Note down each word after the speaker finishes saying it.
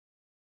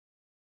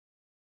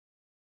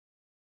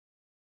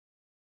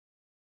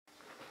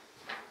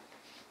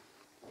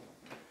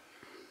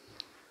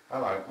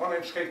Hello, my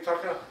name's Keith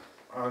Tucker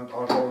and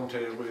I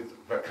volunteer with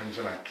Veterans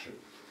in Action.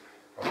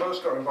 I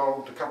first got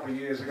involved a couple of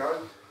years ago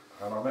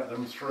and I met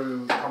them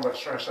through Combat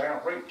Stress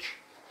Outreach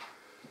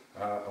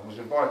and was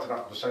invited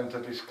up to the centre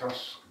to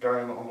discuss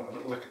going on a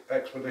little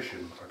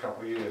expedition a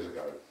couple of years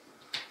ago.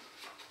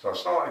 So I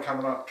started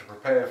coming up to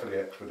prepare for the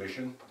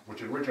expedition,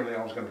 which originally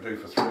I was going to do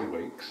for 3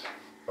 weeks,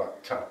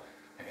 but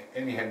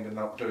in the end ended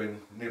up doing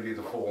nearly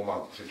the 4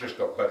 months. It just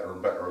got better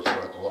and better as I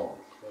went along.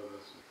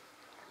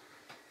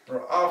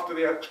 After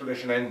the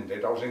expedition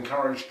ended, I was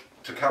encouraged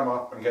to come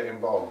up and get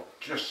involved,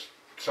 just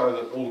so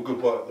that all the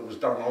good work that was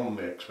done on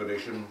the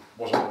expedition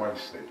wasn't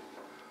wasted.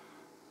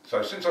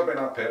 So since I've been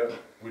up here,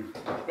 we've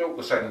built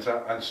the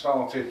centre and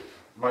started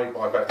Made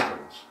by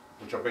Veterans,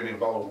 which I've been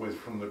involved with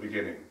from the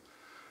beginning,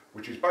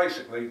 which is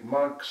basically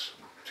mugs,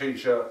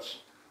 t-shirts,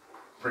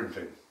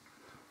 printing.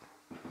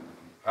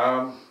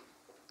 The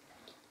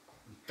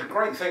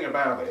great thing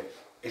about it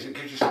is it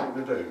gives you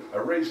something to do,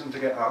 a reason to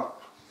get up.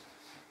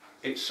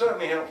 It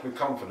certainly helps with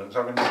confidence,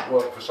 having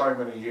worked for so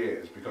many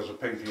years because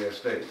of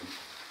PTSD.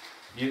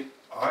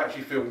 I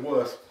actually feel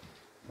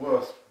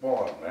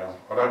worthwhile now.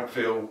 I don't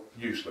feel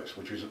useless,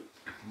 which is,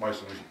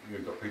 most of us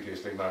who've got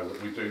PTSD know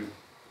that we do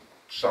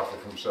suffer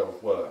from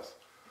self-worth.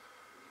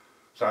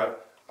 So,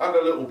 under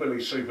little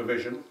Billy's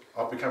supervision,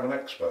 I've become an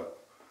expert.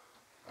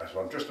 That's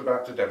what I'm just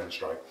about to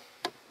demonstrate.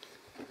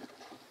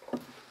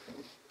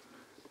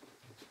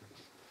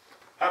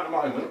 At the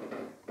moment,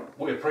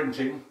 we're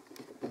printing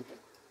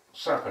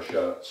sapper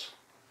shirts.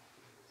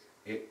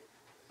 It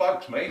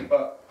bugs me,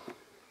 but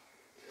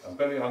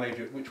Billy, I need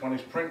you. Which one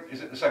is print?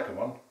 Is it the second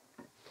one?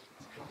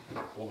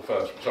 Or the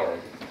first one? Sorry.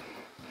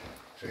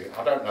 See,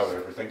 I don't know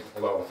everything,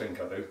 although I think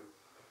I do.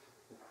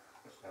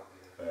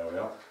 There we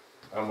are.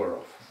 And we're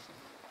off.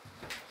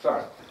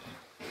 So,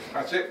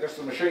 that's it. That's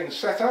the machine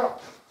set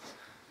up.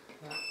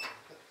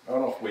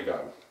 And off we go.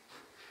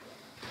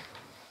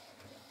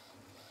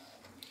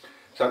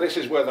 So this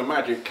is where the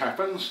magic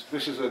happens.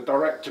 This is a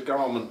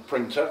direct-to-garment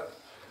printer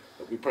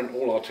that we print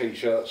all our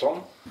t-shirts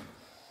on.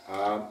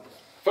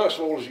 First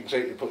of all, as you can see,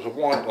 it puts a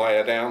white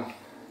layer down,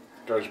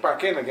 goes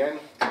back in again,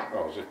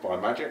 oh, as if by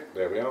magic,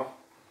 there we are.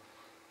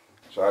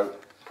 So,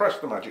 press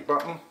the magic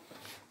button.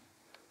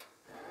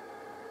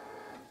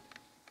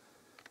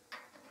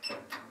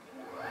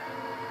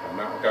 And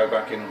that will go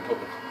back in and put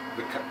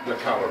the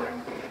colour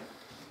in.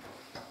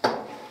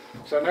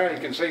 So now you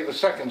can see the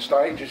second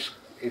stage is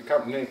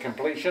near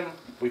completion.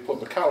 We put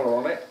the colour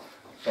on it,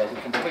 so the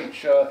complete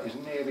shirt is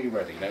nearly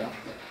ready now.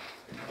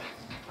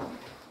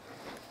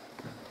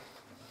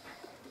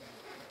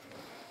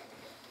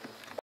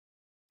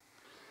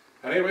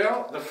 And here we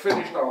are, the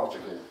finished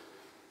article.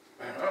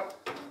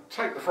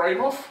 Take the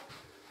frame off.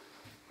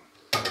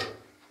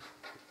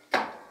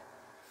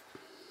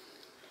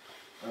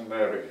 And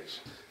there it is.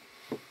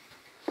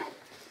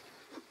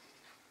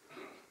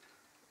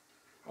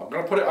 I'm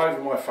going to put it over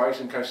my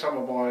face in case some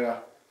of my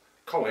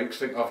colleagues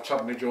think I've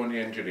suddenly joined the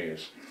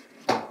engineers.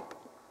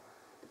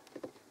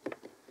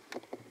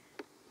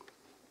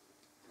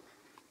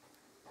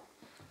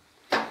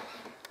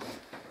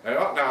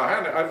 Now I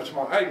hand it over to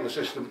my able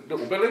assistant,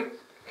 little Billy,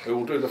 who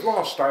will do the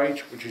last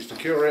stage, which is to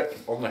cure it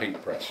on the heat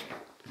press.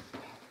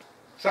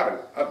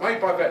 So, at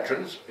Made by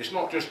Veterans, it's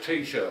not just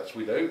t-shirts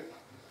we do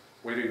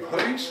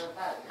hoodies,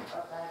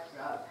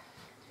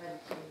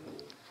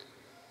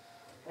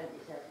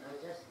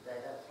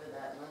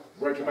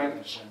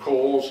 regiments,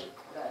 corps,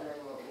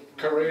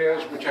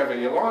 careers, whichever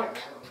you like.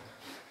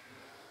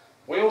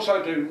 We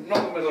also do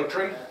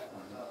non-military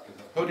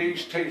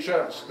hoodies,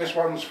 t-shirts. This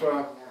one's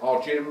for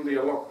our gym,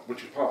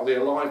 which is part of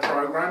the Alive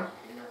programme.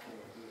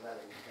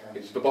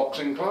 It's the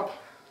boxing club,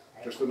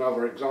 just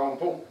another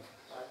example.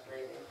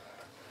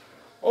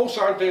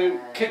 Also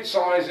do kit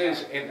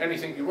sizes in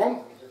anything you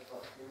want.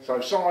 So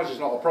size is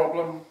not a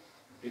problem.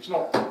 It's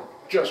not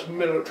just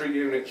military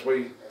units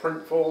we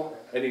print for.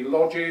 Any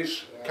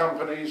lodges,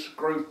 companies,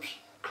 groups,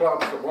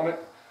 clubs that want it.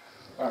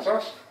 That's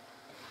us.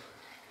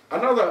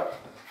 Another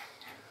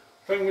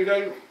thing we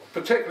do,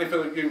 particularly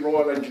for you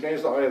Royal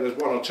Engineers, that I hear there's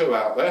 1 or 2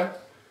 out there,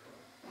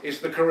 is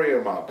the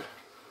career mug.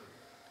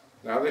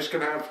 Now this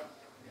can have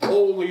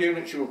all the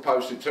units you were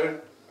posted to,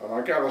 and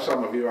I gather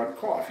some of you had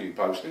quite a few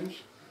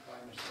postings,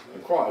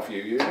 and quite a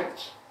few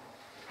units.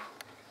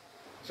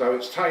 So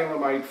it's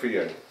tailor-made for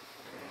you.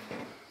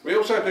 We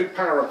also do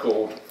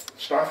paracord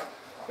stuff.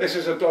 This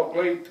is a dog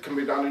lead, can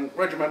be done in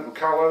regimental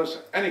colours,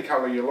 any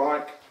colour you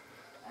like,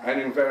 and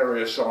in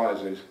various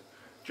sizes.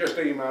 Just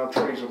email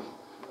Teresa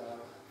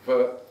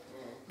for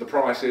the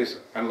prices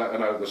and let her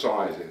know the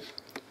sizes.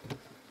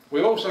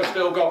 We've also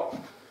still got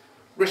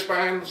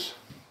wristbands,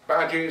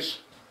 badges,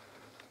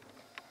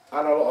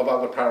 and a lot of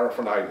other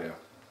paraphernalia.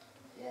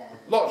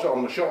 Lots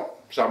on the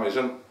shop, some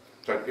isn't.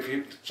 So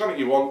if something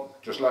you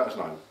want, just let us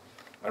know.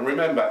 And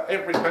remember,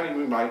 every penny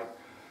we make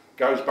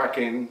goes back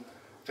in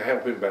to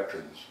helping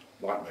veterans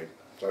like me.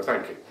 So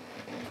thank you.